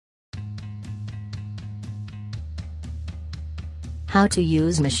How to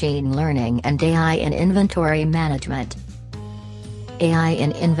use machine learning and AI in inventory management. AI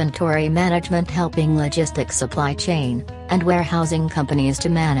in inventory management helping logistics supply chain and warehousing companies to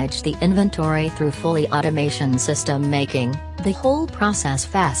manage the inventory through fully automation system, making the whole process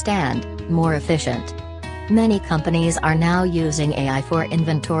fast and more efficient. Many companies are now using AI for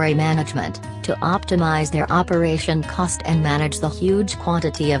inventory management to optimize their operation cost and manage the huge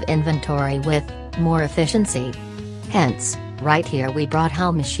quantity of inventory with more efficiency. Hence, right here we brought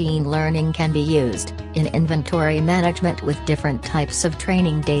how machine learning can be used in inventory management with different types of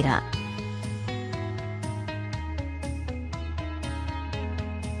training data.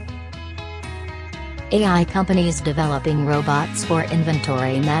 AI companies developing robots for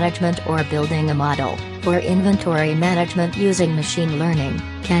inventory management or building a model for inventory management using machine learning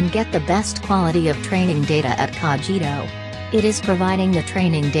can get the best quality of training data at Cogito. It is providing the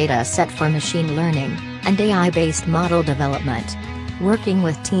training data set for machine learning and AI-based model development. Working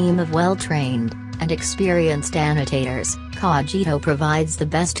with team of well-trained and experienced annotators, Cogito provides the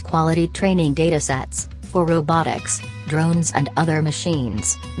best quality training datasets for robotics, drones and other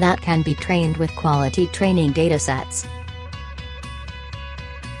machines that can be trained with quality training datasets.